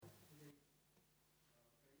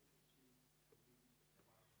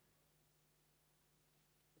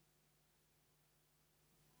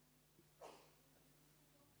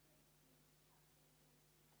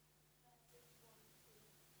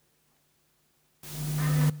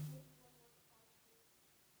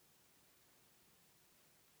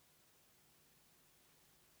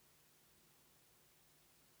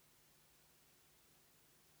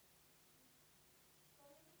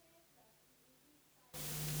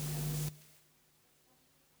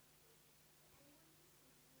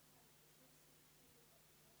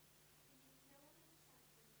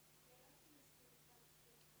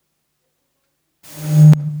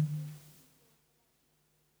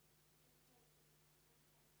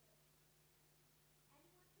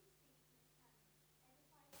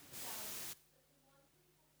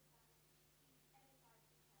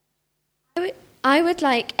I would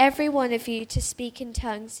like every one of you to speak in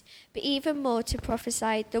tongues, but even more to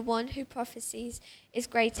prophesy. The one who prophesies is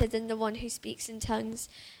greater than the one who speaks in tongues,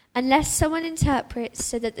 unless someone interprets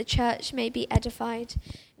so that the church may be edified.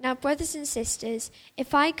 Now, brothers and sisters,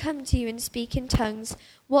 if I come to you and speak in tongues,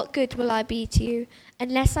 what good will I be to you,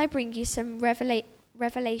 unless I bring you some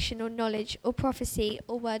revelation or knowledge or prophecy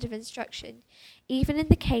or word of instruction? Even in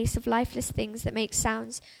the case of lifeless things that make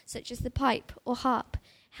sounds, such as the pipe or harp,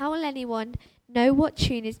 how will anyone know what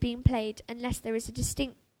tune is being played unless there is a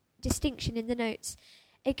distinction in the notes?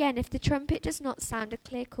 Again, if the trumpet does not sound a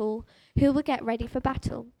clear call, who will get ready for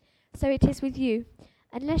battle? So it is with you.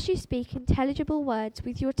 Unless you speak intelligible words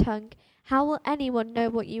with your tongue, how will anyone know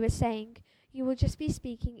what you are saying? You will just be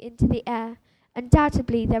speaking into the air.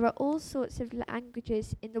 Undoubtedly, there are all sorts of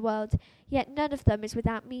languages in the world, yet none of them is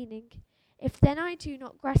without meaning. If then I do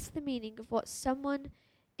not grasp the meaning of what someone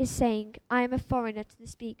is saying, I am a foreigner to the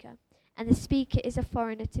speaker, and the speaker is a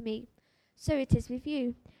foreigner to me. So it is with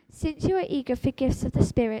you. Since you are eager for gifts of the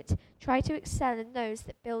Spirit, try to excel in those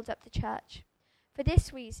that build up the church. For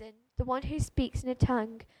this reason, the one who speaks in a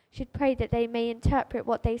tongue should pray that they may interpret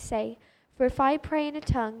what they say. For if I pray in a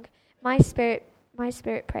tongue, my spirit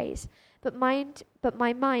prays, but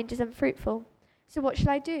my mind is unfruitful. So what shall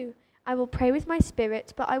I do? I will pray with my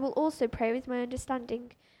spirit, but I will also pray with my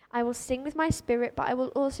understanding. I will sing with my spirit, but I will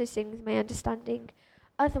also sing with my understanding.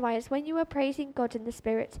 Otherwise, when you are praising God in the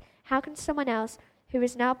Spirit, how can someone else, who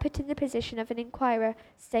is now put in the position of an inquirer,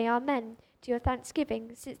 say Amen to your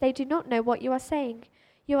thanksgiving, since they do not know what you are saying?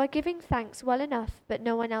 You are giving thanks well enough, but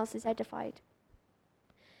no one else is edified.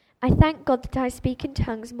 I thank God that I speak in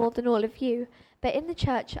tongues more than all of you, but in the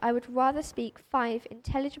church I would rather speak 5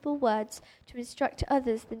 intelligible words to instruct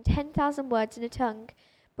others than 10,000 words in a tongue.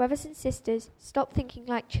 Brothers and sisters, stop thinking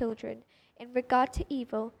like children. In regard to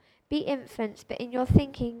evil, be infants, but in your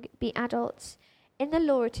thinking be adults. In the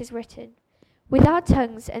law it is written, with our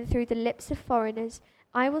tongues and through the lips of foreigners,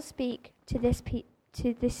 I will speak to this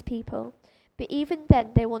people, but even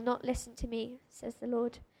then they will not listen to me, says the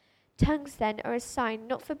Lord. Tongues then are a sign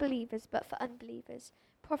not for believers but for unbelievers.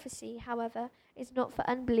 Prophecy, however, is not for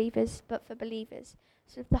unbelievers but for believers.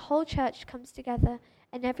 So if the whole church comes together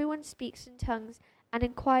and everyone speaks in tongues, and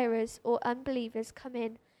inquirers or unbelievers come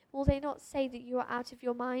in, will they not say that you are out of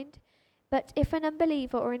your mind? But if an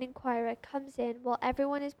unbeliever or an inquirer comes in while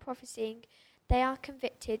everyone is prophesying, they are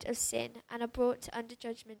convicted of sin and are brought under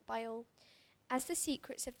judgment by all. As the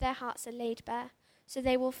secrets of their hearts are laid bare, so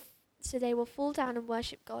they will fall down and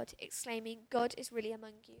worship God, exclaiming, God is really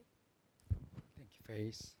among you. Thank you,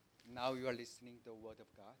 Faith. Now you are listening to the Word of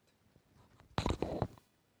God.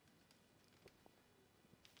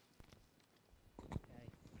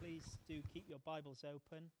 Please do keep your Bibles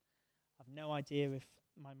open. I've no idea if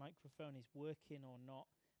my microphone is working or not.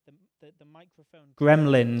 The microphone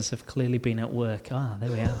gremlins have clearly been at work.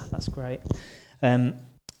 There we are. That's great.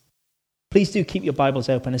 Please do keep your Bibles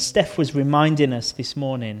open. As Steph was reminding us this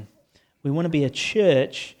morning, we want to be a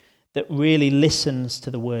church that really listens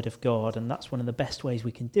to the Word of God, and that's one of the best ways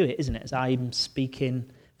we can do it, isn't it? As I'm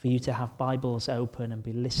speaking, for you to have Bibles open and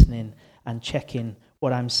be listening and checking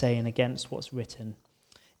what I'm saying against what's written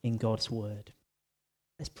in God's Word.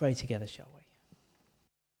 Let's pray together, shall we?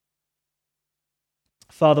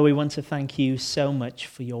 Father, we want to thank you so much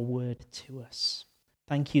for your word to us.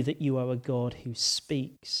 Thank you that you are a God who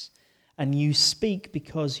speaks, and you speak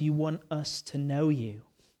because you want us to know you.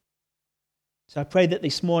 So I pray that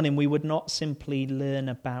this morning we would not simply learn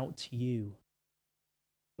about you,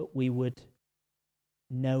 but we would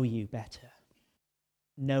know you better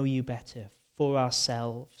for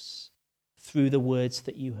ourselves through the words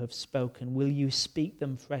that you have spoken. Will you speak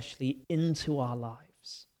them freshly into our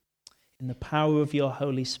lives in the power of your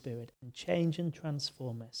Holy Spirit and change and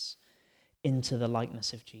transform us into the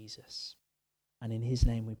likeness of Jesus? And in his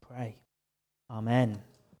name we pray. Amen.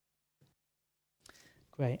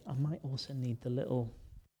 Great. I might also need the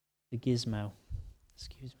gizmo.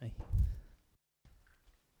 Excuse me.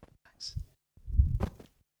 Thanks.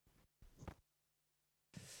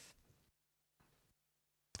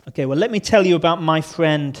 Okay, well, let me tell you about my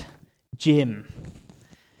friend Jim.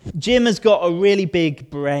 Jim has got a really big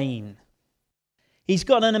brain. He's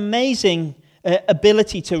got an amazing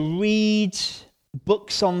ability to read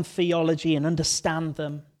books on theology and understand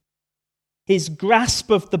them. His grasp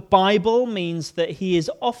of the Bible means that he is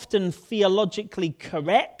often theologically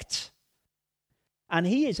correct, and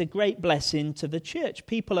he is a great blessing to the church.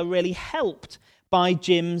 People are really helped by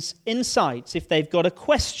Jim's insights. If they've got a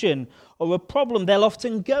question or a problem, they'll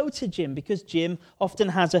often go to Jim because Jim often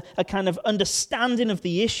has a kind of understanding of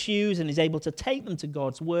the issues and is able to take them to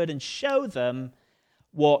God's word and show them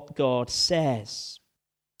what God says.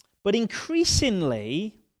 But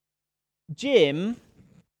increasingly, Jim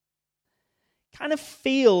kind of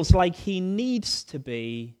feels like he needs to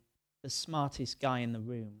be the smartest guy in the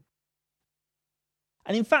room.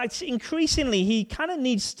 And in fact, increasingly, he kind of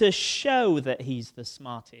needs to show that he's the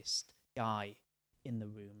smartest guy in the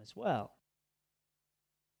room as well.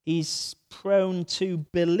 He's prone to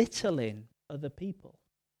belittling other people.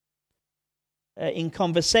 In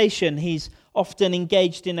conversation, he's often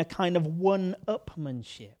engaged in a kind of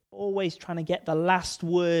one-upmanship, always trying to get the last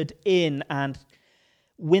word in and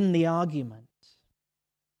win the argument.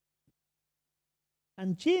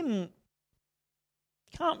 And Jim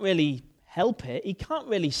can't really help it. He can't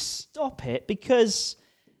really stop it because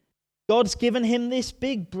God's given him this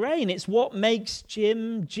big brain. It's what makes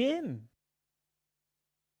Jim Jim.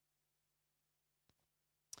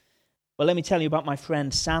 Well, let me tell you about my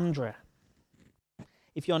friend Sandra.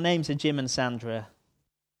 If your names are Jim and Sandra,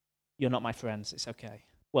 you're not my friends. It's okay.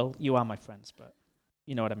 Well, you are my friends, but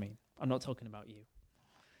you know what I mean. I'm not talking about you.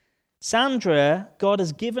 Sandra, God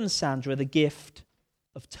has given Sandra the gift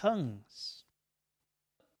of tongues.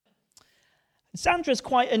 Sandra's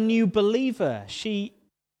quite a new believer. She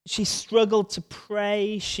struggled to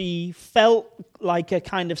pray. She felt like a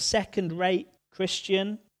kind of second-rate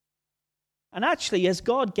Christian. And actually, as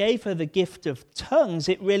God gave her the gift of tongues,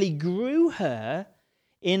 it really grew her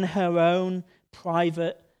in her own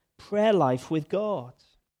private prayer life with God.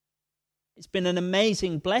 It's been an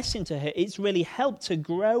amazing blessing to her. It's really helped to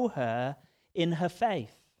grow her in her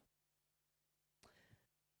faith.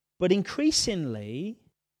 But increasingly,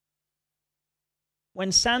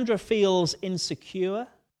 when Sandra feels insecure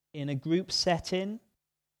in a group setting,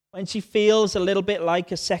 when she feels a little bit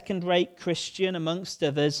like a second-rate Christian amongst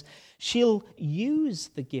others, she'll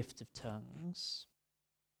use the gift of tongues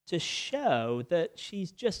to show that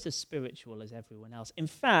she's just as spiritual as everyone else. In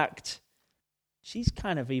fact, she's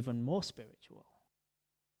kind of even more spiritual.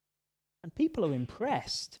 And people are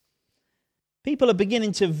impressed. People are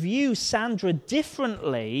beginning to view Sandra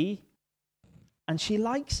differently, and she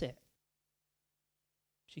likes it.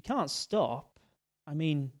 She can't stop. I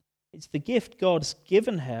mean, it's the gift God's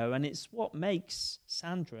given her, and it's what makes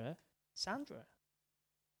Sandra, Sandra.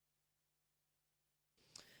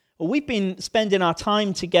 Well, we've been spending our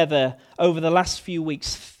time together over the last few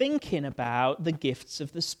weeks thinking about the gifts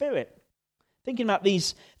of the Spirit. Thinking about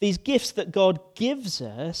these gifts that God gives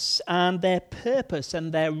us and their purpose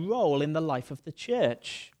and their role in the life of the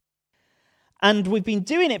church. And we've been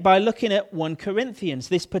doing it by looking at 1 Corinthians,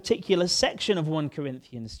 this particular section of 1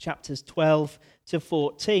 Corinthians, chapters 12 to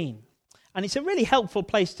 14. And it's a really helpful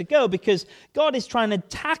place to go because God is trying to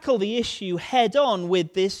tackle the issue head on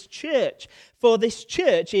with this church. For this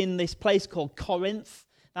church in this place called Corinth,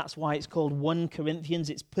 that's why it's called 1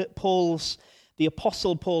 Corinthians. It's the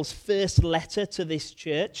Apostle Paul's first letter to this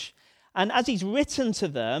church. And as he's written to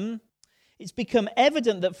them, it's become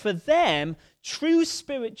evident that for them, true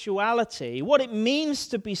spirituality, what it means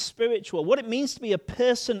to be spiritual, what it means to be a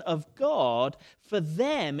person of God, for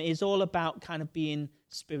them is all about kind of being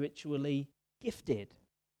spiritually gifted.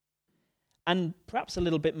 And perhaps a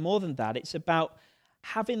little bit more than that, it's about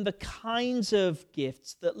having the kinds of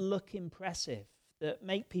gifts that look impressive, that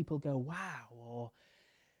make people go, wow, or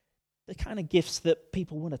the kind of gifts that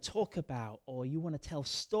people want to talk about, or you want to tell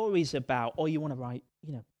stories about, or you want to write,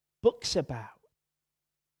 books about.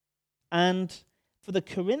 And for the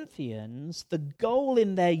Corinthians, the goal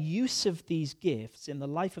in their use of these gifts in the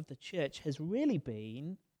life of the church has really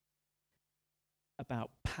been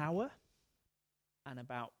about power and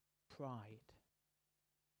about pride.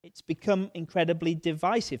 It's become incredibly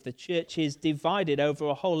divisive. The church is divided over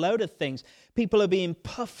a whole load of things. People are being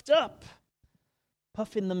puffed up,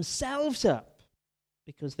 puffing themselves up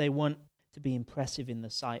because they want to be impressive in the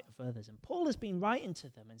sight of others. And Paul has been writing to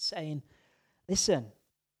them and saying, listen,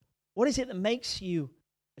 what is it that makes you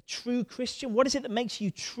a true Christian? What is it that makes you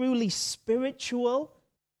truly spiritual?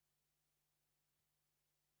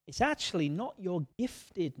 It's actually not your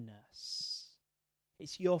giftedness.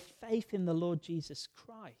 It's your faith in the Lord Jesus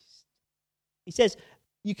Christ. He says,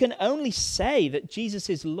 you can only say that Jesus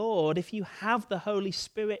is Lord if you have the Holy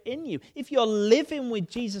Spirit in you. If you're living with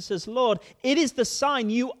Jesus as Lord, it is the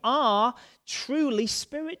sign you are truly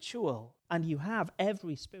spiritual and you have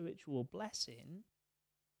every spiritual blessing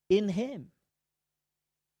in Him.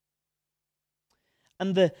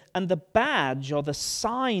 And the badge or the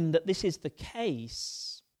sign that this is the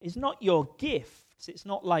case is not your gifts. It's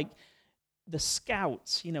not like the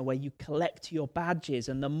Scouts, where you collect your badges,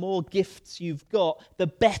 and the more gifts you've got, the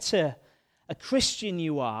better a Christian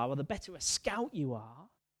you are, or the better a Scout you are.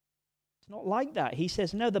 It's not like that. He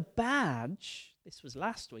says, no, the badge this was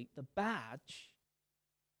last week, the badge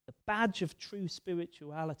of true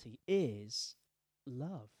spirituality is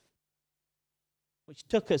love. Which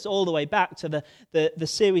took us all the way back to the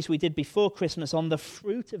series we did before Christmas on the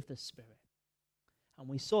fruit of the Spirit. And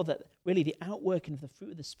we saw that really the outworking of the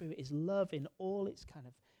fruit of the Spirit is love in all its kind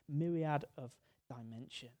of myriad of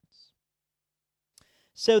dimensions.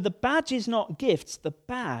 So the badge is not gifts, the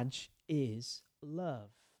badge is love.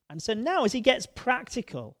 And so now as he gets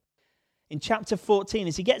practical in chapter 14,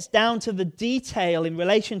 as he gets down to the detail in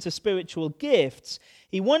relation to spiritual gifts,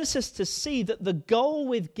 he wants us to see that the goal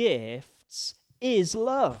with gifts is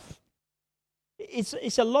love.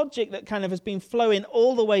 It's a logic that kind of has been flowing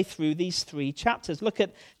all the way through these 3 chapters. Look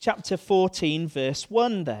at chapter 14, verse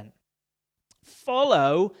 1 then.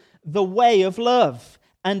 Follow the way of love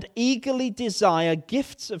and eagerly desire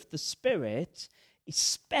gifts of the Spirit,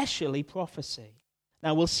 especially prophecy.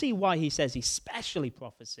 Now we'll see why he says especially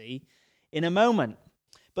prophecy in a moment.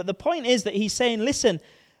 But the point is that he's saying, listen,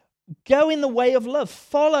 go in the way of love.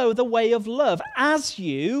 Follow the way of love as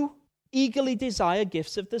you eagerly desire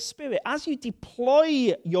gifts of the Spirit. As you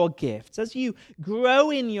deploy your gifts, as you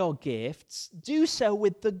grow in your gifts, do so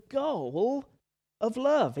with the goal of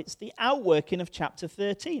love. It's the outworking of chapter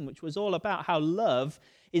 13, which was all about how love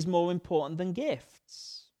is more important than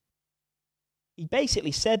gifts. He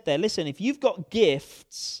basically said there, listen, if you've got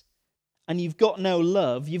gifts and you've got no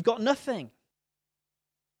love, you've got nothing.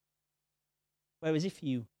 Whereas if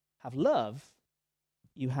you have love,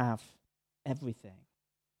 you have everything.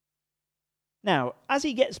 Now, as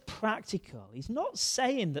he gets practical, he's not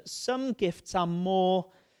saying that some gifts are more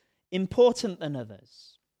important than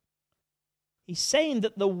others. He's saying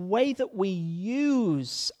that the way that we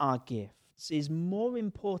use our gifts is more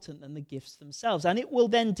important than the gifts themselves. And it will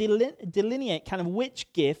then delineate kind of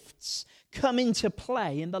which gifts come into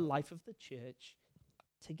play in the life of the church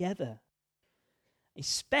together.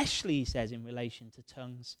 Especially, he says, in relation to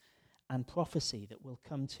tongues and prophecy that we'll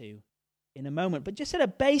come to in a moment. But just at a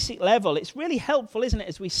basic level, it's really helpful, isn't it,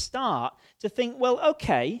 as we start to think, well,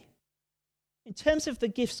 okay, in terms of the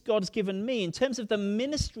gifts God's given me, in terms of the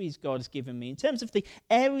ministries God's given me, in terms of the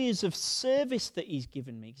areas of service that he's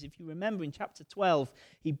given me, because if you remember in chapter 12,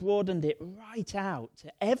 he broadened it right out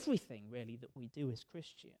to everything, really, that we do as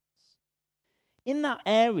Christians. In that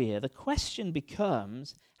area, the question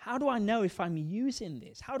becomes, how do I know if I'm using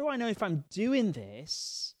this? How do I know if I'm doing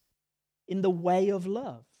this in the way of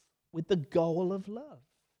love, with the goal of love?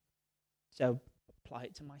 So apply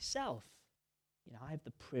it to myself. You know, I have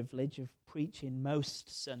the privilege of preaching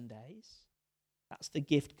most Sundays. That's the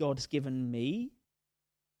gift God's given me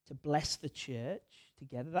to bless the church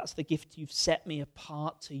together. That's the gift you've set me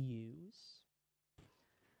apart to use.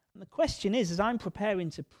 And the question is, as I'm preparing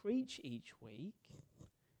to preach each week,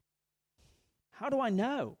 how do I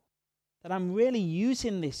know that I'm really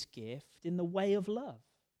using this gift in the way of love?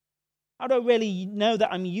 How do I really know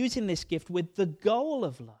that I'm using this gift with the goal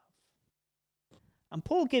of love? And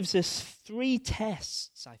Paul gives us 3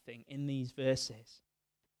 tests, I think, in these verses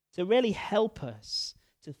to really help us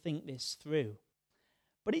to think this through.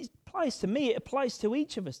 But it applies to me, it applies to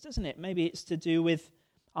each of us, doesn't it? Maybe it's to do with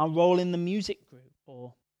our role in the music group,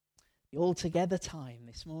 or the all-together time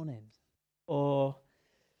this morning, or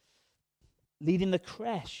leading the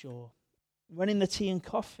creche, or running the tea and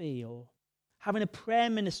coffee, or having a prayer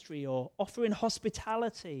ministry, or offering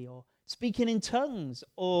hospitality, or speaking in tongues,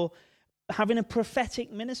 or having a prophetic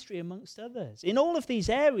ministry, amongst others. In all of these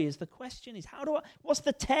areas, the question is, what's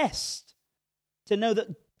the test to know that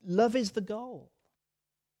love is the goal?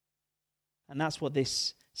 And that's what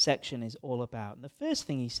this section is all about. And the first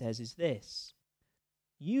thing he says is this: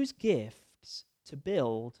 use gifts to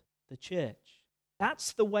build the church.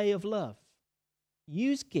 That's the way of love.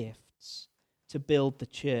 Use gifts to build the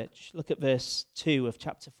church. Look at verse 2 of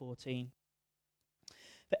chapter 14.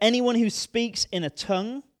 For anyone who speaks in a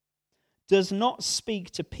tongue does not speak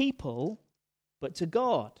to people, but to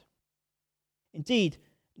God. Indeed,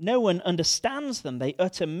 no one understands them. They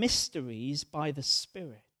utter mysteries by the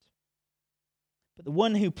Spirit. But the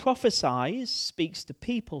one who prophesies speaks to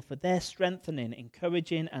people for their strengthening,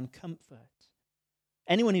 encouraging, and comfort.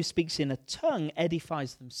 Anyone who speaks in a tongue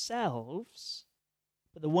edifies themselves,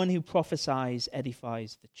 but the one who prophesies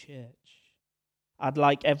edifies the church. I'd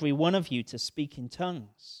like every one of you to speak in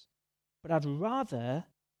tongues, but I'd rather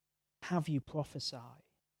have you prophesy.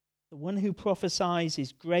 The one who prophesies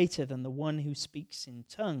is greater than the one who speaks in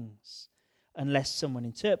tongues, unless someone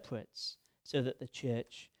interprets, so that the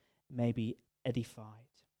church may be edified.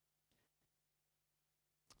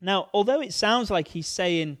 Now, although it sounds like he's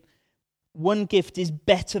saying one gift is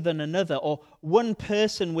better than another, or one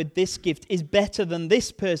person with this gift is better than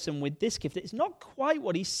this person with this gift. It's not quite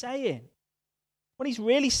what he's saying. What he's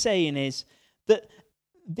really saying is that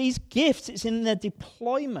these gifts, it's in their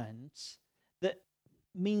deployment that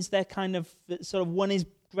means they're kind of, sort of one is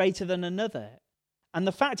greater than another. And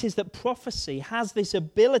the fact is that prophecy has this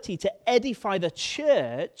ability to edify the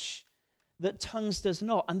church that tongues does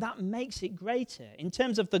not, and that makes it greater. In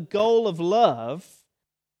terms of the goal of love,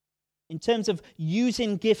 in terms of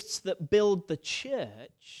using gifts that build the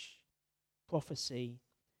church, prophecy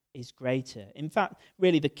is greater. In fact,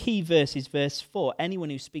 really the key verse is verse 4. Anyone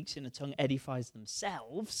who speaks in a tongue edifies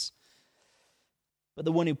themselves, but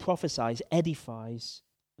the one who prophesies edifies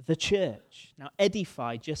the church. Now,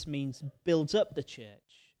 edify just means builds up the church,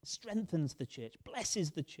 strengthens the church,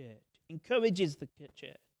 blesses the church, encourages the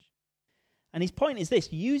church. And his point is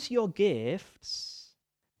this: use your gifts,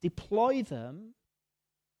 deploy them,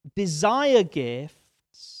 desire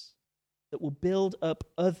gifts that will build up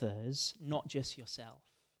others, not just yourself.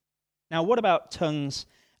 Now, what about tongues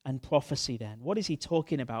and prophecy then? What is he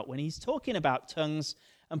talking about when he's talking about tongues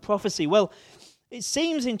and prophecy? Well, it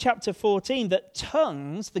seems in chapter 14 that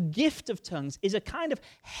tongues, the gift of tongues, is a kind of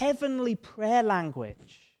heavenly prayer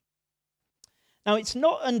language. Now, it's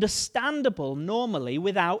not understandable normally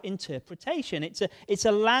without interpretation. It's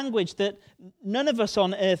a language that none of us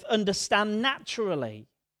on earth understand naturally.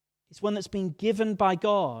 It's one that's been given by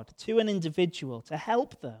God to an individual to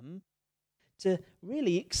help them to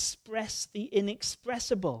really express the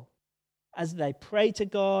inexpressible as they pray to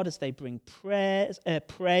God, as they bring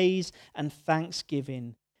praise and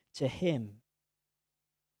thanksgiving to Him.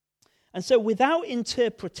 And so without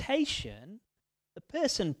interpretation, the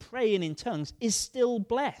person praying in tongues is still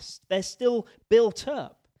blessed. They're still built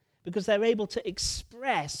up because they're able to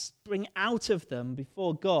express, bring out of them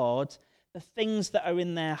before God the things that are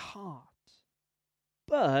in their heart.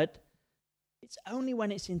 But it's only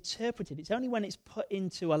when it's interpreted, it's only when it's put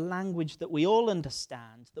into a language that we all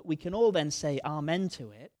understand, that we can all then say amen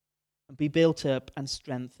to it and be built up and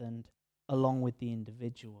strengthened along with the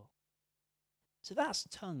individual. So that's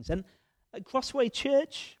tongues. And at Crossway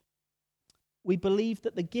Church, we believe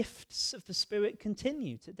that the gifts of the Spirit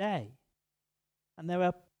continue today. And there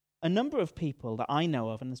are a number of people that I know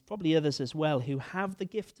of, and there's probably others as well, who have the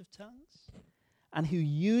gift of tongues and who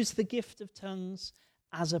use the gift of tongues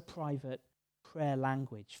as a private prayer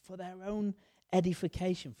language for their own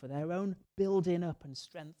edification, for their own building up and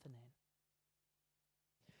strengthening.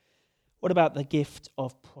 What about the gift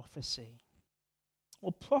of prophecy?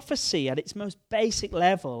 Well, prophecy at its most basic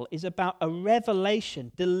level is about a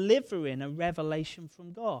revelation, delivering a revelation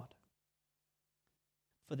from God.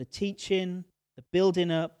 For the teaching, the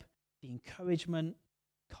building up, the encouragement,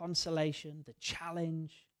 consolation, the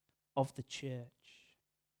challenge of the church.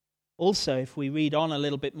 Also, if we read on a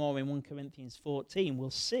little bit more in 1 Corinthians 14, we'll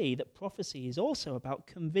see that prophecy is also about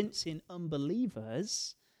convincing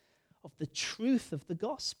unbelievers of the truth of the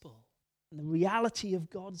gospel and the reality of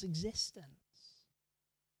God's existence.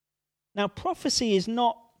 Now, prophecy is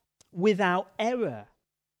not without error.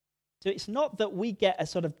 So it's not that we get a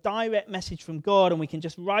sort of direct message from God and we can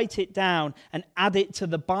just write it down and add it to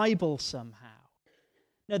the Bible somehow.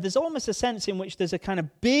 No, there's almost a sense in which there's a kind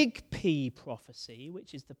of big P prophecy,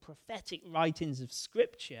 which is the prophetic writings of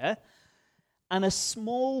Scripture, and a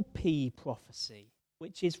small p prophecy,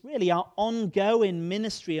 which is really our ongoing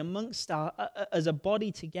ministry amongst as a body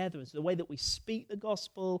together, as the way that we speak the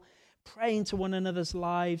gospel, pray into one another's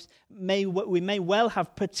lives. We may well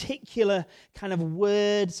have particular kind of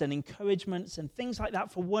words and encouragements and things like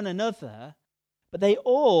that for one another, but they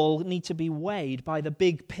all need to be weighed by the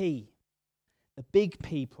big P. The big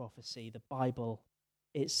P prophecy, the Bible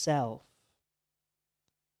itself.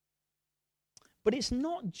 But it's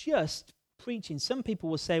not just preaching. Some people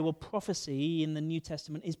will say, well, prophecy in the New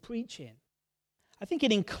Testament is preaching. I think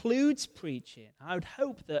it includes preaching. I would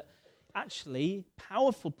hope that actually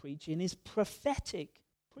powerful preaching is prophetic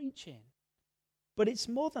preaching. But it's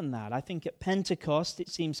more than that. I think at Pentecost it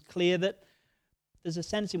seems clear that there's a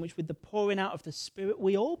sense in which with the pouring out of the Spirit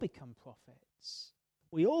we all become prophets.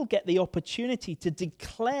 We all get the opportunity to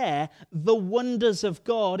declare the wonders of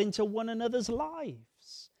God into one another's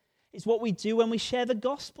lives. It's what we do when we share the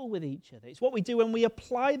gospel with each other. It's what we do when we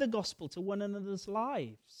apply the gospel to one another's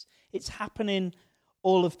lives. It's happening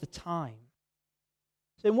all of the time.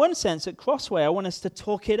 So in one sense, at Crossway, I want us to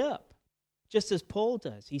talk it up, just as Paul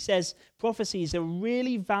does. He says prophecy is a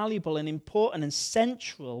really valuable and important and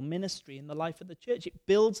central ministry in the life of the church. It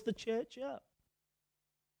builds the church up.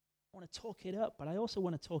 I want to talk it up, but I also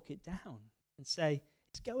want to talk it down and say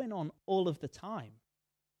it's going on all of the time.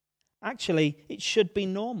 Actually, it should be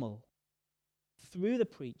normal. through the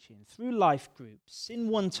preaching, through life groups, in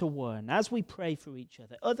one-to-one, as we pray for each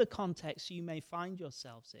other, other contexts you may find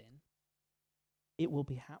yourselves in, it will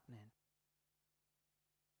be happening.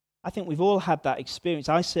 I think we've all had that experience.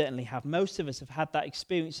 I certainly have. Most of us have had that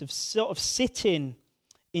experience of sort of sitting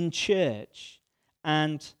in church,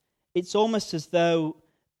 and it's almost as though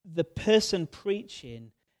the person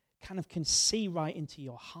preaching kind of can see right into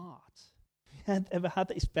your heart. Have you ever had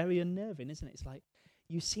that? It's very unnerving, isn't it? It's like,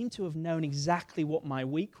 you seem to have known exactly what my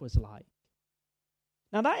week was like.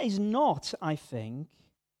 Now, that is not, I think,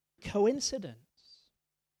 coincidence.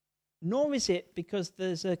 Nor is it because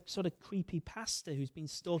there's a sort of creepy pastor who's been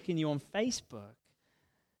stalking you on Facebook.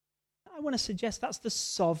 I want to suggest that's the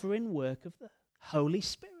sovereign work of the Holy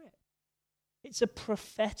Spirit. It's a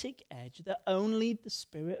prophetic edge that only the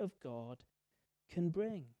Spirit of God can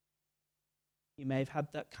bring. You may have had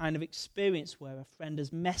that kind of experience where a friend has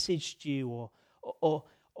messaged you or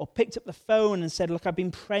picked up the phone and said, look, I've been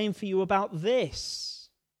praying for you about this.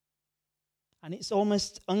 And it's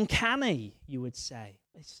almost uncanny, you would say.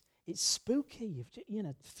 It's spooky. You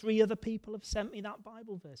know, 3 other people have sent me that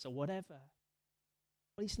Bible verse or whatever.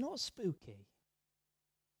 Well, it's not spooky.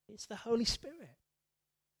 It's the Holy Spirit.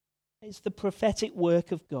 It's the prophetic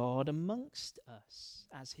work of God amongst us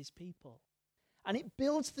as his people. And it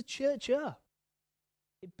builds the church up.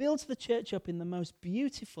 It builds the church up in the most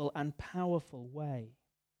beautiful and powerful way.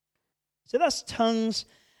 So that's tongues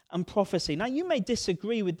and prophecy. Now, you may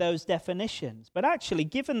disagree with those definitions, but actually,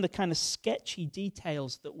 given the kind of sketchy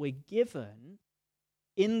details that we're given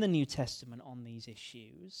in the New Testament on these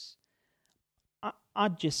issues,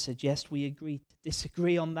 I'd just suggest we agree to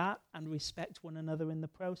disagree on that and respect one another in the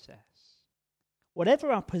process.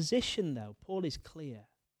 Whatever our position, though, Paul is clear.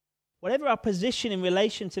 Whatever our position in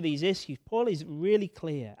relation to these issues, Paul is really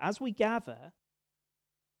clear. As we gather,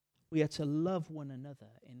 we are to love one another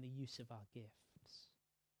in the use of our gifts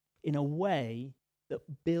in a way that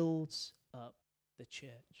builds up the church.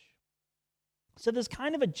 So there's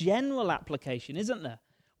kind of a general application, isn't there?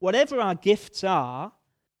 Whatever our gifts are,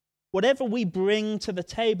 whatever we bring to the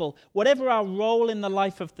table, whatever our role in the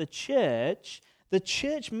life of the church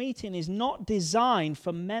meeting is not designed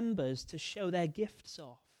for members to show their gifts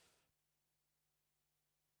off.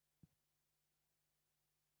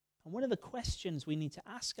 And one of the questions we need to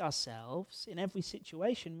ask ourselves in every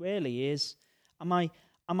situation really is, am I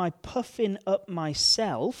puffing up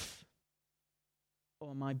myself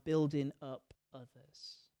or am I building up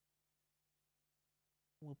others?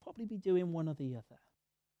 We'll probably be doing one or the other.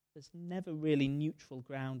 There's never really neutral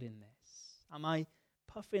ground in this. Am I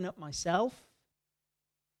puffing up myself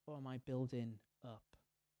or am I building up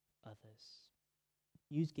others?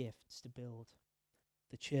 Use gifts to build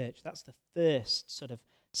the church. That's the first sort of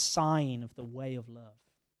sign of the way of love.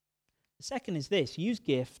 The second is this: use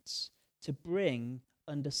gifts to bring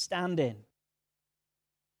understanding.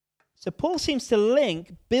 So Paul seems to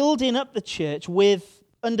link building up the church with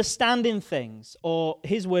understanding things, or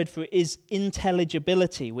his word for it is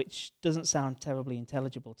intelligibility, which doesn't sound terribly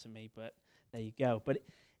intelligible to me, but there you go. But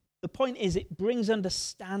the point is, it brings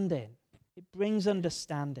understanding. It brings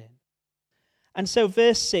understanding. And so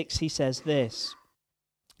verse 6, he says this: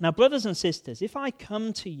 now, brothers and sisters, if I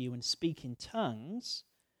come to you and speak in tongues,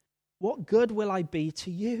 what good will I be to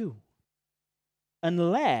you?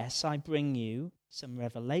 Unless I bring you some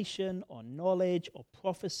revelation or knowledge or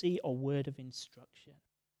prophecy or word of instruction.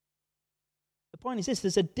 The point is this: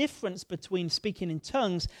 there's a difference between speaking in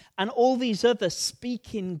tongues and all these other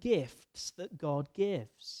speaking gifts that God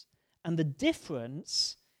gives. And the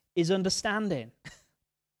difference is understanding.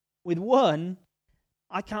 With one,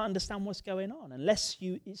 I can't understand what's going on unless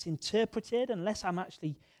it's interpreted, unless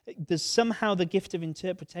there's somehow the gift of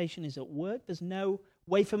interpretation is at work. There's no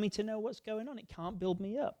way for me to know what's going on. It can't build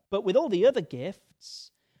me up. But with all the other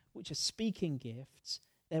gifts, which are speaking gifts,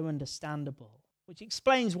 they're understandable, which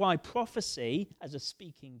explains why prophecy, as a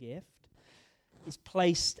speaking gift, is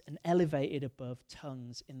placed and elevated above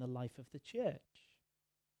tongues in the life of the church.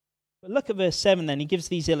 But look at verse 7 then. He gives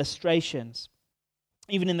these illustrations.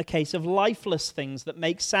 Even in the case of lifeless things that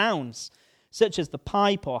make sounds, such as the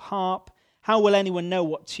pipe or harp, how will anyone know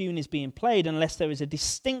what tune is being played unless there is a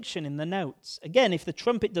distinction in the notes? Again, if the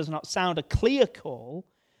trumpet does not sound a clear call,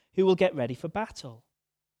 who will get ready for battle?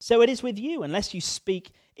 So it is with you. Unless you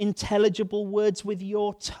speak intelligible words with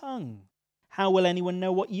your tongue, how will anyone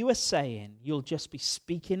know what you are saying? You'll just be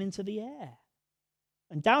speaking into the air.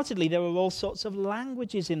 Undoubtedly, there are all sorts of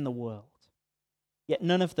languages in the world, yet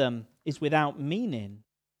none of them is without meaning.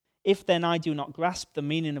 If then I do not grasp the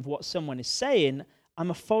meaning of what someone is saying,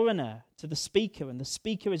 I'm a foreigner to the speaker, and the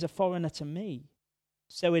speaker is a foreigner to me.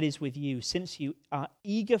 so it is with you. Since you are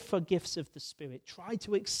eager for gifts of the Spirit, try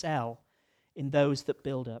to excel in those that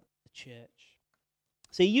build up the church.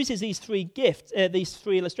 So he uses these three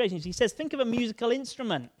illustrations. He says, think of a musical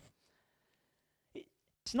instrument.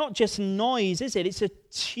 It's not just noise, is it? It's a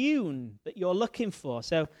tune that you're looking for.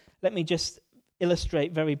 So let me just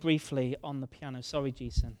illustrate very briefly on the piano. Sorry,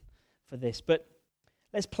 Jason, for this. But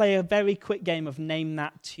let's play a very quick game of Name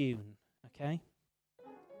That Tune, okay?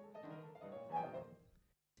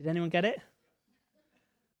 Did anyone get it?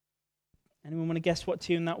 Anyone want to guess what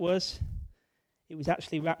tune that was? It was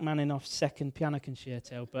actually Rachmaninoff's second piano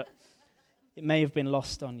concerto, but it may have been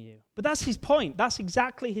lost on you. But that's his point. That's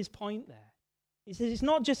exactly his point there. He says it's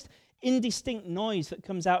not just indistinct noise that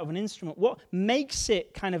comes out of an instrument. What makes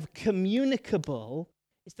it kind of communicable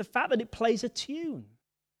is the fact that it plays a tune.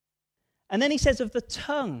 And then he says of the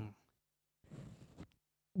tongue,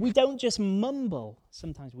 we don't just mumble.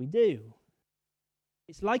 Sometimes we do.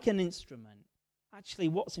 It's like an instrument. Actually,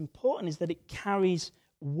 what's important is that it carries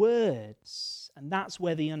words, and that's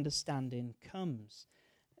where the understanding comes.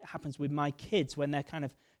 It happens with my kids when they're kind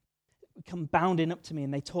of come bounding up to me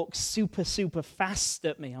and they talk super, super fast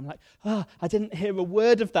at me. I'm like, I didn't hear a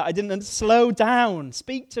word of that. I didn't slow down.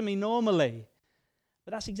 Speak to me normally.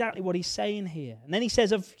 But that's exactly what he's saying here. And then he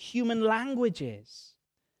says of human languages.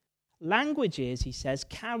 Languages, he says,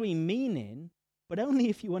 carry meaning, but only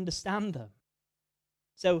if you understand them.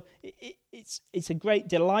 So it's a great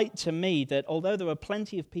delight to me that although there are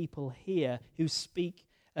plenty of people here who speak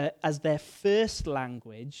as their first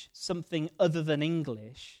language something other than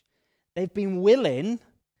English, they've been willing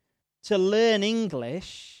to learn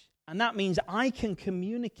English, and that means I can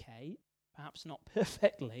communicate, perhaps not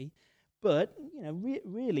perfectly, but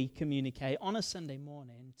really communicate on a Sunday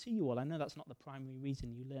morning to you all. I know that's not the primary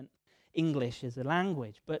reason you learn English as a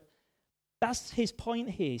language, but that's his point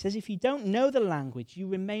here. He says if you don't know the language, you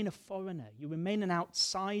remain a foreigner. You remain an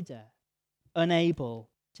outsider, unable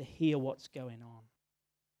to hear what's going on.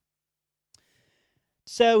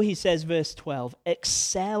 So he says, verse 12,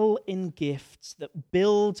 excel in gifts that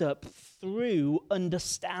build up through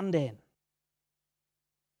understanding.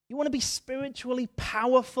 You want to be spiritually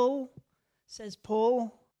powerful, says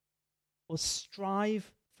Paul, or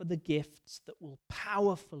strive for the gifts that will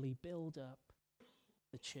powerfully build up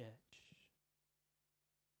the church.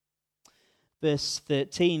 Verse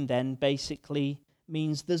 13 then basically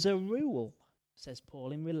means there's a rule, says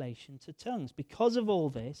Paul, in relation to tongues. Because of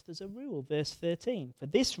all this, there's a rule. Verse 13, for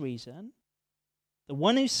this reason, the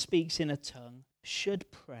one who speaks in a tongue should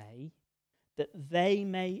pray that they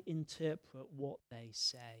may interpret what they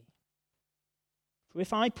say. For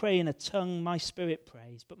if I pray in a tongue, my spirit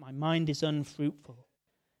prays, but my mind is unfruitful.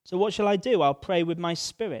 So what shall I do? I'll pray with my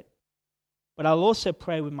spirit, but I'll also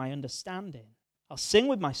pray with my understanding. I'll sing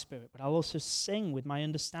with my spirit, but I'll also sing with my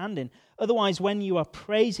understanding. Otherwise, when you are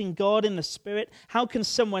praising God in the spirit, how can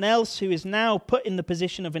someone else who is now put in the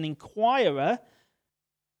position of an inquirer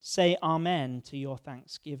say amen to your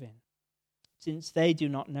thanksgiving? Since they do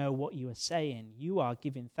not know what you are saying, you are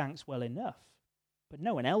giving thanks well enough, but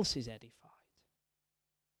no one else is edified.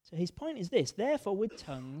 So his point is this, therefore with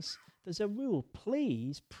tongues, there's a rule.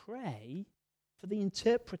 Please pray for the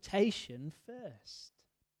interpretation first.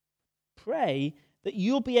 Pray that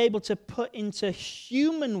you'll be able to put into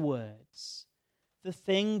human words the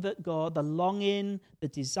thing that God, the longing, the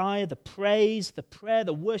desire, the praise, the prayer,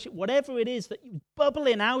 the worship, whatever it is that you're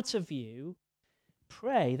bubbling out of you,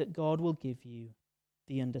 pray that God will give you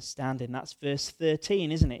the understanding. That's verse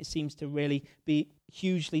 13, isn't it? It seems to really be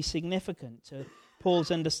hugely significant to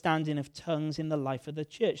Paul's understanding of tongues in the life of the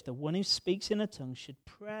church. The one who speaks in a tongue should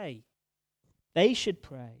pray. They should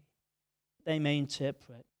pray. They may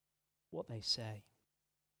interpret what they say.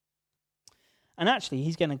 And actually,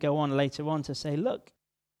 he's going to go on later on to say, look,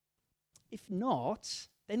 if not,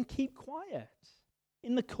 then keep quiet.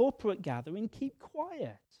 In the corporate gathering, keep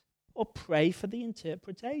quiet. Or pray for the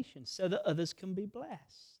interpretation so that others can be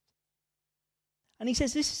blessed. And he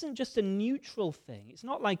says this isn't just a neutral thing. It's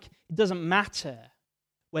not like it doesn't matter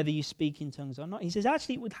whether you speak in tongues or not. He says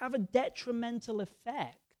actually it would have a detrimental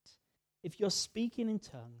effect if you're speaking in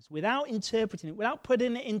tongues without interpreting it, without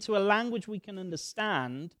putting it into a language we can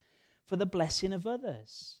understand for the blessing of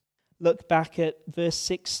others. Look back at verse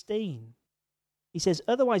 16. He says,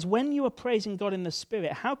 otherwise, when you are praising God in the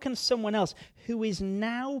Spirit, how can someone else who is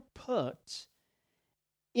now put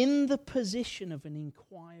in the position of an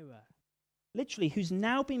inquirer, literally, who's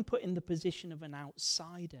now been put in the position of an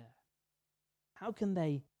outsider, how can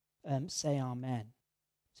they say amen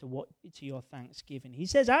to your thanksgiving? He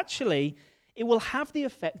says, actually, it will have the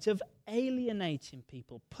effect of alienating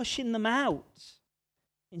people, pushing them out,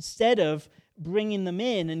 instead of bringing them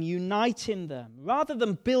in and uniting them, rather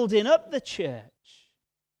than building up the church,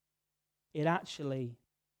 it actually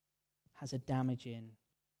has a damaging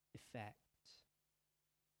effect.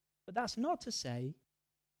 But that's not to say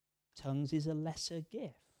tongues is a lesser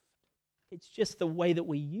gift. It's just the way that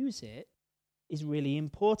we use it is really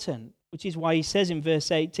important, which is why he says in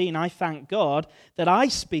verse 18, I thank God that I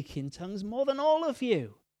speak in tongues more than all of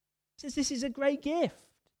you. He says this is a great gift.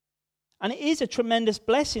 And it is a tremendous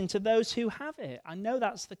blessing to those who have it. I know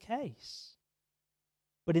that's the case.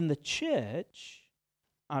 But in the church,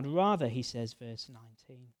 I'd rather, he says, verse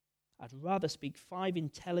 19, I'd rather speak 5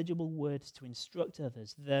 intelligible words to instruct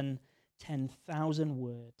others than 10,000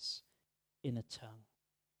 words in a tongue.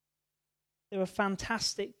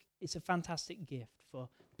 It's a fantastic gift for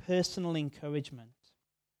personal encouragement.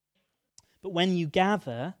 But when you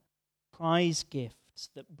gather, prize gifts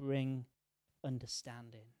that bring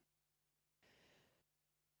understanding.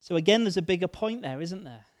 So again, there's a bigger point there, isn't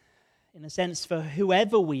there? In a sense, for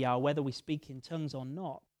whoever we are, whether we speak in tongues or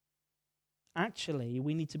not, actually,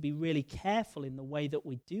 we need to be really careful in the way that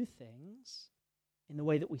we do things, in the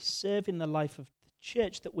way that we serve in the life of the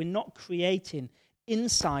church, that we're not creating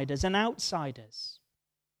insiders and outsiders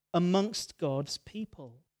amongst God's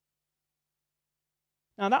people.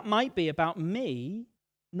 Now, that might be about me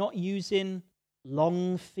not using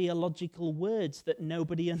long theological words that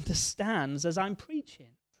nobody understands as I'm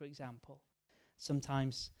preaching, for example.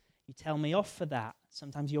 Sometimes you tell me off for that.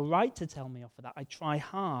 Sometimes you're right to tell me off for that. I try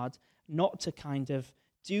hard not to kind of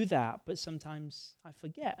do that, but sometimes I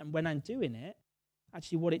forget. And when I'm doing it,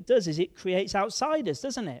 actually what it does is it creates outsiders,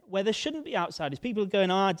 doesn't it? Where there shouldn't be outsiders. People are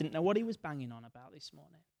going, I didn't know what he was banging on about this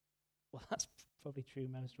morning. Well, that's probably true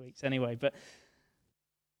most weeks anyway. But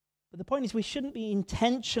the point is we shouldn't be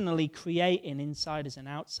intentionally creating insiders and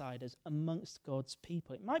outsiders amongst God's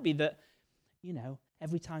people. It might be that,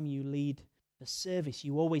 every time you lead the service,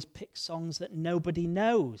 you always pick songs that nobody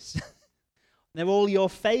knows. They're all your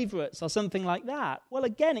favorites or something like that. Well,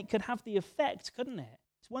 again, it could have the effect, couldn't it?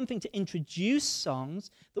 It's one thing to introduce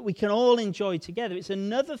songs that we can all enjoy together. It's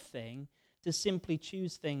another thing to simply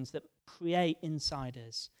choose things that create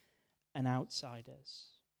insiders and outsiders.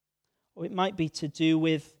 Or it might be to do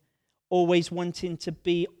with always wanting to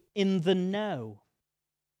be in the know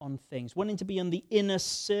on things, wanting to be in the inner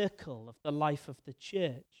circle of the life of the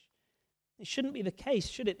church. It shouldn't be the case,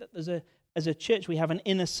 should it, that as a church we have an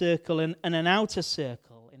inner circle and an outer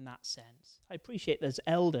circle in that sense. I appreciate there's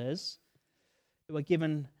elders who are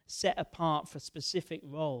given set apart for specific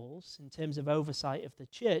roles in terms of oversight of the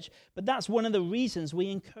church, but that's one of the reasons we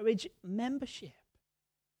encourage membership,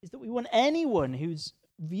 is that we want anyone who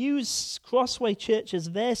views Crossway Church as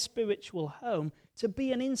their spiritual home to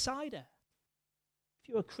be an insider. If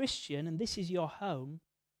you're a Christian and this is your home,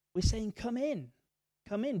 we're saying come in,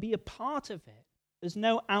 be a part of it. There's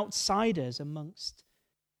no outsiders amongst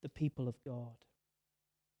the people of God.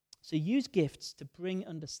 So use gifts to bring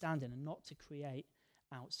understanding and not to create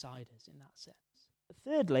outsiders in that sense. But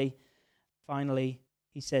thirdly, finally,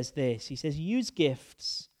 he says this. He says use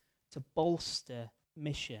gifts to bolster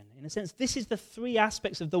mission. In a sense, this is the 3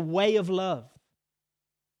 aspects of the way of love.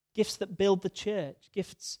 Gifts that build the church,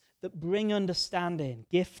 gifts that bring understanding,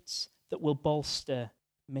 gifts that will bolster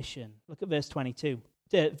mission. Look at verse 20.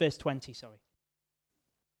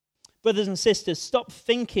 Brothers and sisters, stop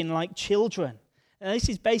thinking like children. And this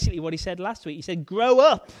is basically what he said last week. He said, grow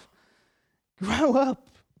up. Grow up.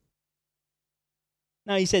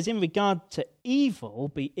 Now he says, in regard to evil,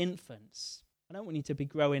 be infants. I don't want you to be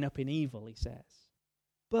growing up in evil, he says.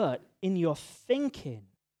 But in your thinking,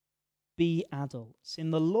 be adults.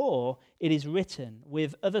 In the law, it is written,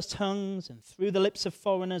 with other tongues and through the lips of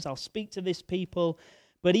foreigners, I'll speak to this people.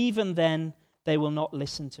 But even then, they will not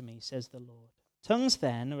listen to me, says the Lord. Tongues,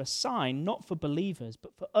 then, are a sign not for believers,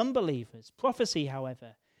 but for unbelievers. Prophecy,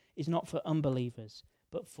 however, is not for unbelievers,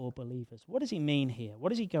 but for believers. What does he mean here?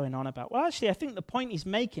 What is he going on about? Well, actually, I think the point he's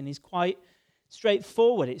making is quite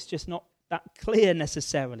straightforward. It's just not that clear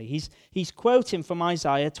necessarily. He's quoting from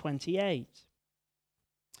Isaiah 28.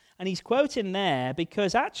 And he's quoting there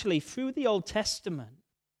because actually through the Old Testament,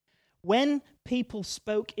 when people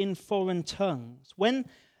spoke in foreign tongues, when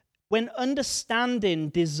understanding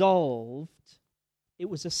dissolved, it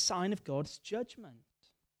was a sign of God's judgment.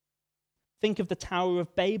 Think of the Tower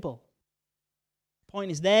of Babel. The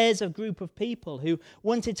point is, there's a group of people who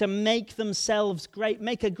wanted to make themselves great,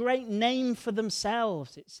 make a great name for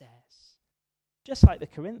themselves, it says. Just like the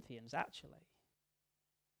Corinthians, actually.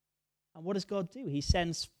 And what does God do? He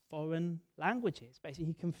sends foreign languages. Basically,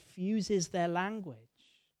 he confuses their language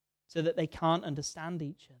so that they can't understand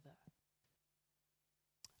each other.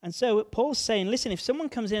 And so Paul's saying, listen, if someone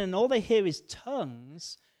comes in and all they hear is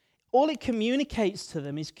tongues, all it communicates to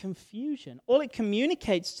them is confusion. All it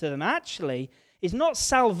communicates to them actually is not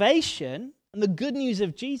salvation and the good news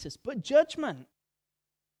of Jesus, but judgment.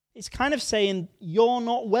 It's kind of saying, you're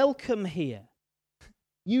not welcome here.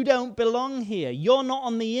 You don't belong here. You're not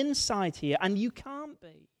on the inside here, and you can't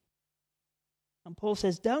be. And Paul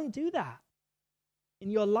says, don't do that. In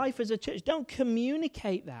your life as a church, don't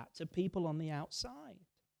communicate that to people on the outside.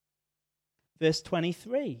 Verse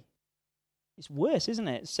 23. It's worse, isn't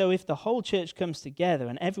it? So if the whole church comes together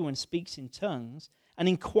and everyone speaks in tongues, and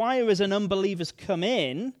inquirers and unbelievers come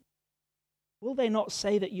in, will they not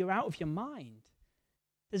say that you're out of your mind?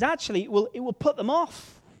 There's actually, it will put them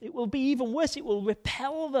off. It will be even worse. It will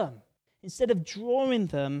repel them instead of drawing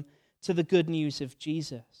them to the good news of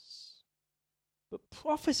Jesus. But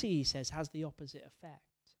prophecy, he says, has the opposite effect.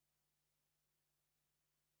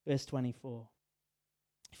 Verse 24.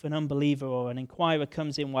 If an unbeliever or an inquirer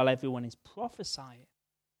comes in while everyone is prophesying,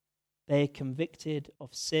 they are convicted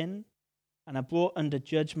of sin and are brought under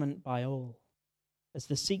judgment by all. As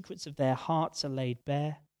the secrets of their hearts are laid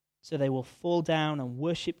bare, so they will fall down and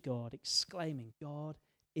worship God, exclaiming, God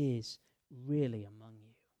is really among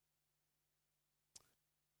you.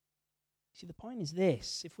 See, the point is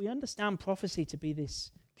this. If we understand prophecy to be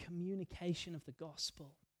this communication of the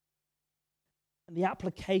gospel, and the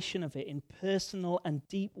application of it in personal and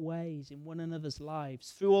deep ways in one another's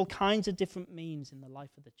lives, through all kinds of different means in the life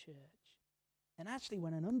of the church, then actually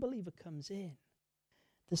when an unbeliever comes in,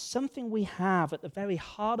 there's something we have at the very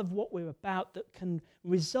heart of what we're about that can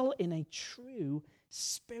result in a true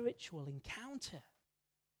spiritual encounter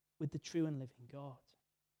with the true and living God.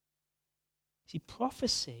 See,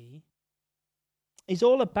 prophecy is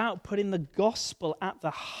all about putting the gospel at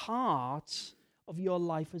the heart of your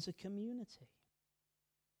life as a community.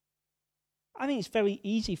 I think it's very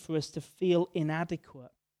easy for us to feel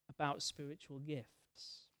inadequate about spiritual gifts.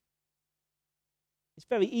 It's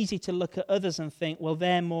very easy to look at others and think, well,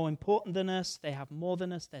 they're more important than us, they have more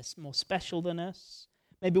than us, they're more special than us.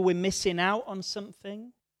 Maybe we're missing out on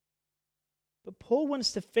something. But Paul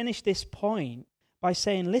wants to finish this point by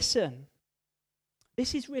saying, listen,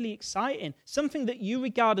 this is really exciting. Something that you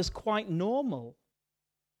regard as quite normal,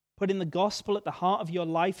 putting the gospel at the heart of your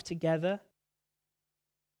life together.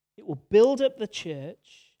 It will build up the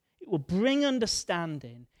church. It will bring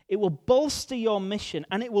understanding. It will bolster your mission.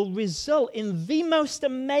 And it will result in the most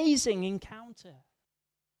amazing encounter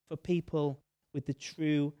for people with the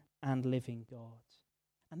true and living God.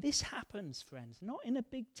 And this happens, friends, not in a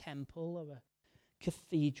big temple or a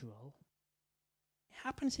cathedral. It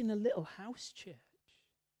happens in a little house church.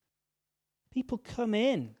 People come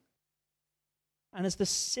in, and as the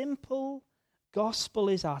simple gospel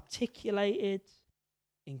is articulated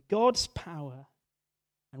in God's power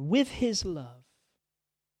and with his love,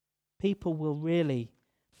 people will really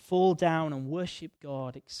fall down and worship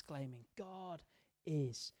God, exclaiming, God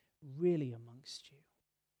is really amongst you.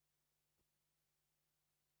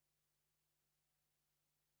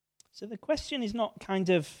 So the question is not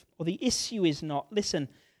or the issue is not, listen,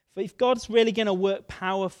 if God's really going to work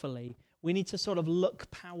powerfully, we need to sort of look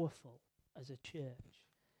powerful as a church.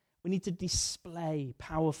 We need to display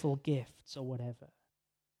powerful gifts or whatever.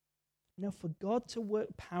 No, for God to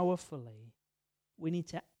work powerfully, we need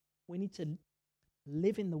to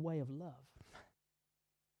live in the way of love.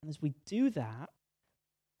 And as we do that,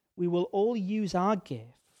 we will all use our gifts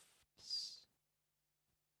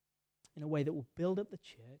in a way that will build up the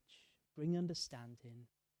church, bring understanding,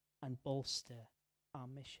 and bolster our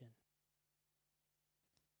mission.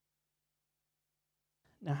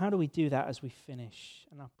 Now, how do we do that as we finish?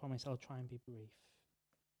 And I promise I'll try and be brief.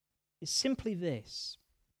 It's simply this.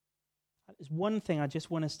 There's one thing I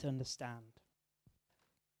just want us to understand.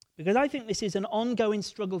 Because I think this is an ongoing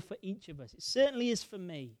struggle for each of us. It certainly is for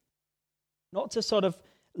me. Not to sort of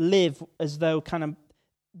live as though kind of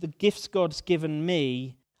the gifts God's given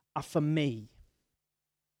me are for me.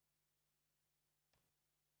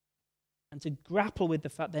 And to grapple with the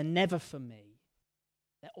fact they're never for me.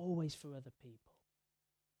 They're always for other people.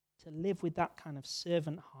 To live with that kind of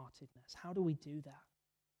servant-heartedness. How do we do that?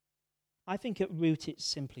 I think at root it's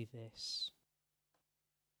simply this.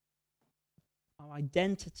 Our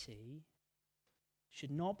identity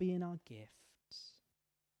should not be in our gifts,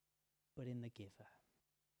 but in the giver.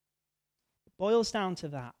 It boils down to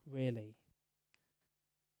that, really.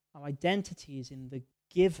 Our identity is in the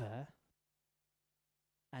giver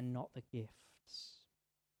and not the gifts.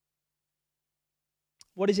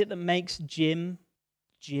 What is it that makes Jim?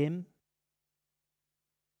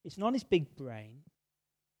 It's not his big brain.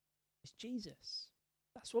 It's Jesus.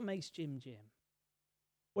 That's what makes Jim.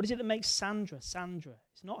 What is it that makes Sandra Sandra?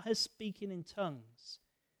 It's not her speaking in tongues.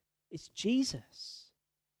 It's Jesus.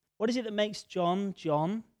 What is it that makes John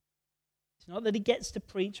John? It's not that he gets to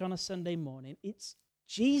preach on a Sunday morning. It's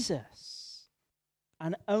Jesus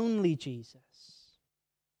and only Jesus.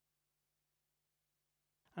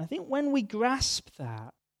 And I think when we grasp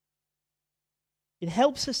that, it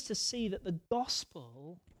helps us to see that the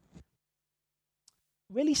gospel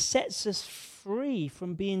really sets us free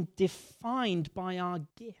from being defined by our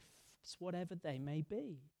gifts, whatever they may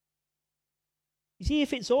be. You see,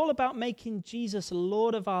 if it's all about making Jesus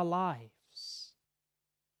Lord of our lives,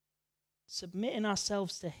 submitting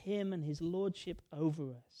ourselves to him and his lordship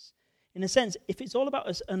over us, in a sense, if it's all about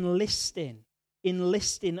us enlisting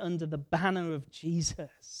under the banner of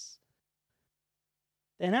Jesus,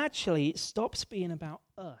 then actually it stops being about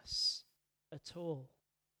us at all.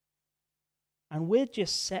 And we're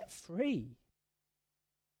just set free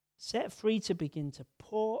to begin to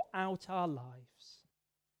pour out our lives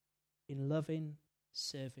in loving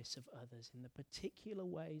service of others in the particular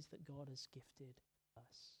ways that God has gifted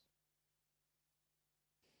us.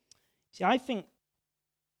 See, I think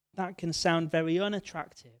that can sound very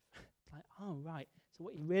unattractive. Like, oh, right. So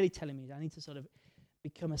what you're really telling me is I need to sort of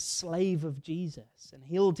become a slave of Jesus and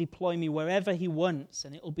he'll deploy me wherever he wants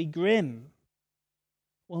and it'll be grim.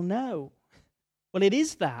 Well, no. Well, it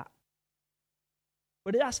is that.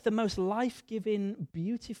 But that's the most life-giving,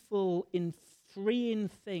 beautiful, freeing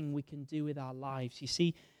thing we can do with our lives. You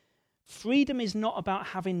see, freedom is not about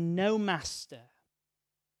having no master.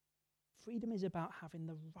 Freedom is about having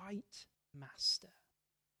the right master.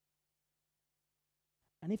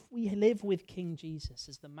 And if we live with King Jesus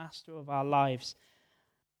as the master of our lives,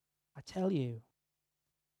 I tell you,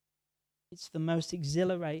 it's the most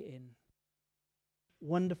exhilarating,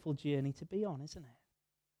 wonderful journey to be on, isn't it?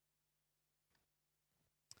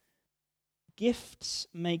 Gifts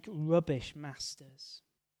make rubbish masters.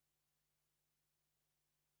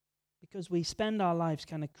 Because we spend our lives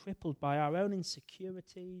kind of crippled by our own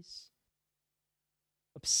insecurities,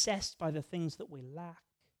 obsessed by the things that we lack,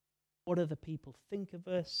 what other people think of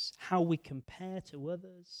us, how we compare to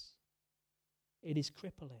others. It is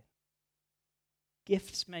crippling.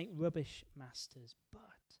 Gifts make rubbish masters, but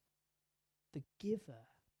the giver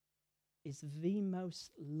is the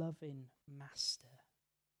most loving master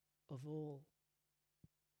of all.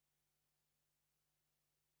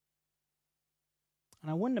 And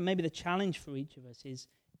I wonder, maybe the challenge for each of us is,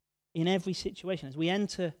 in every situation, as we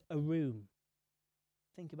enter a room,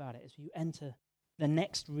 think about it, as you enter the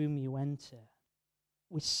next room you enter,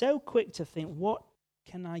 we're so quick to think, what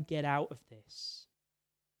can I get out of this?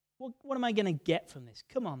 What am I going to get from this?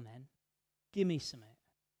 Come on then, give me something.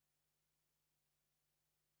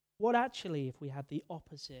 What actually, if we had the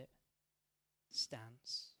opposite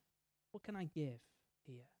stance? What can I give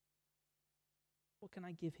here? What can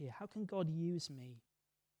I give here? How can God use me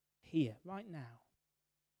here, right now,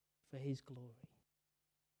 for his glory?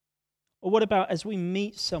 Or what about as we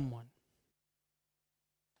meet someone?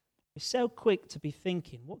 We're so quick to be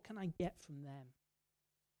thinking, what can I get from them?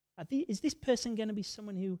 Is this person going to be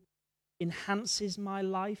someone who enhances my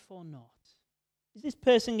life or not? Is this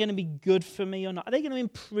person going to be good for me or not? Are they going to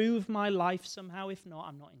improve my life somehow? If not,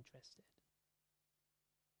 I'm not interested.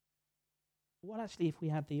 What actually if we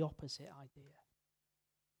had the opposite idea?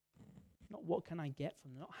 Not what can I get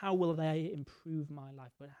from them, not how will they improve my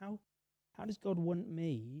life, but how does God want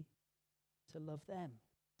me to love them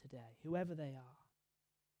today, whoever they are?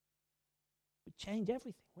 It would change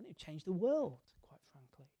everything, wouldn't it? Change the world, quite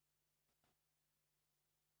frankly.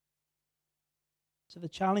 So the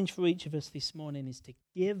challenge for each of us this morning is to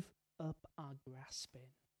give up our grasping.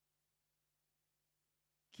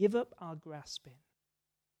 Give up our grasping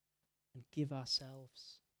and give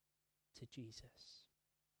ourselves to Jesus.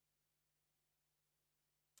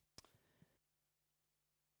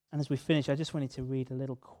 And as we finish, I just wanted to read a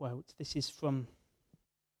little quote. This is from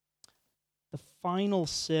the final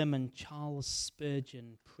sermon Charles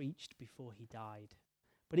Spurgeon preached before he died.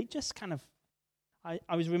 But it just kind of,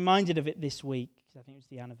 I was reminded of it this week, because I think it was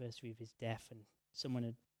the anniversary of his death, and someone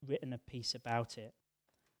had written a piece about it.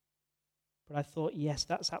 But I thought, yes,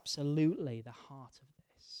 that's absolutely the heart of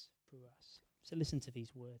this for us. So listen to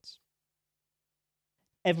these words.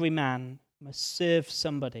 Every man must serve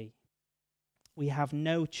somebody. We have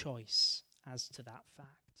no choice as to that fact.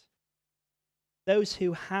 Those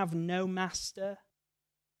who have no master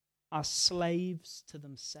are slaves to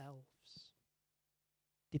themselves.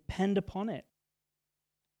 Depend upon it.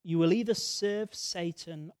 You will either serve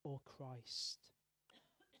Satan or Christ,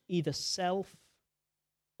 either self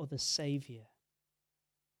or the Savior.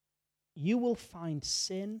 You will find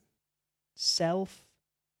sin, self,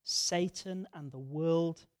 Satan and the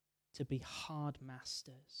world to be hard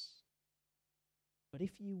masters. But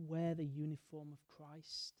if you wear the uniform of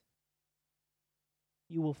Christ,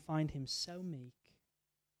 you will find him so meek,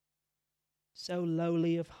 so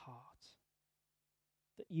lowly of heart,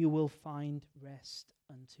 that you will find rest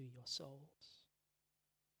unto your souls.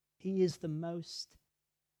 He is the most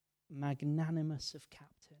magnanimous of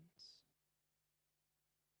captains.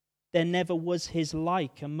 There never was his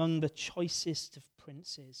like among the choicest of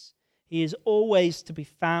princes. He is always to be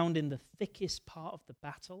found in the thickest part of the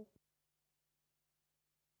battle.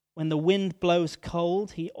 When the wind blows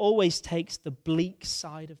cold, he always takes the bleak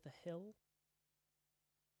side of the hill.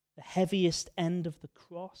 The heaviest end of the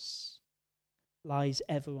cross lies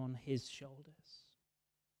ever on his shoulders.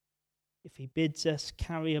 If he bids us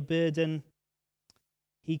carry a burden,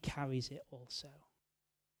 he carries it also.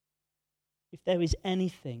 If there is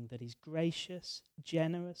anything that is gracious,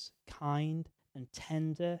 generous, kind, and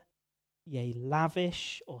tender, yea,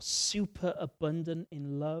 lavish or superabundant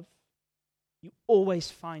in love, you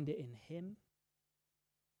always find it in him.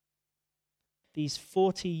 These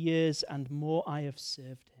 40 years and more I have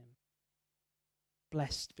served him.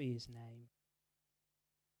 Blessed be his name.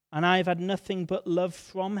 And I have had nothing but love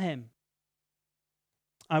from him.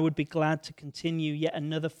 I would be glad to continue yet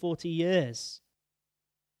another 40 years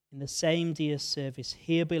in the same dear service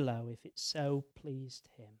here below, if it so pleased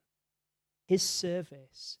him. His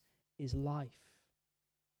service is life,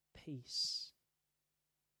 peace,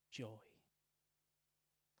 joy.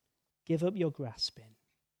 Give up your grasping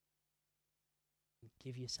and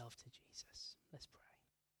give yourself to Jesus. Let's pray.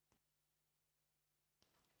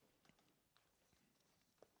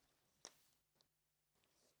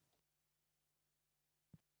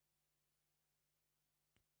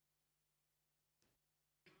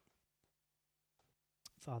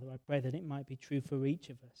 Father, I pray that it might be true for each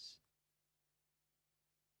of us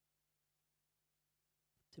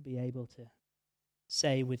to be able to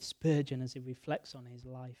say with Spurgeon as he reflects on his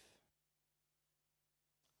life,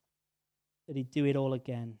 that he'd do it all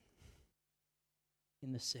again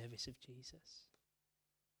in the service of Jesus.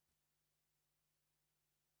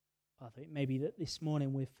 Father, it may be that this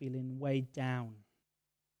morning we're feeling weighed down,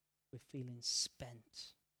 we're feeling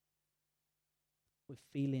spent, we're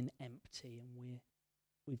feeling empty, and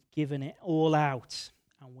we've given it all out,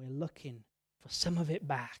 and we're looking for some of it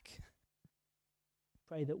back.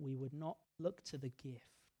 Pray that we would not look to the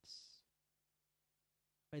gifts.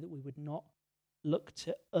 Pray that we would not look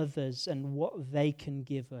to others and what they can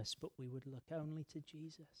give us, but we would look only to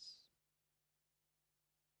Jesus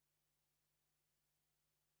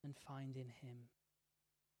and find in him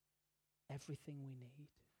everything we need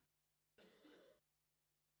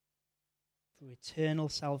for eternal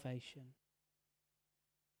salvation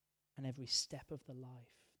and every step of the life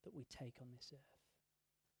that we take on this earth.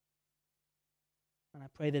 And I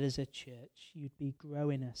pray that as a church, you'd be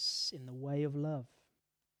growing us in the way of love,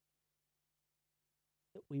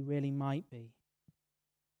 that we really might be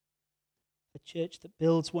a church that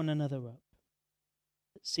builds one another up,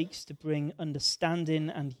 that seeks to bring understanding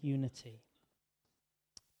and unity,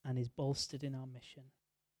 and is bolstered in our mission.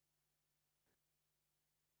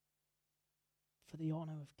 For the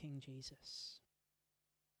honor of King Jesus,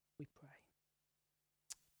 we pray.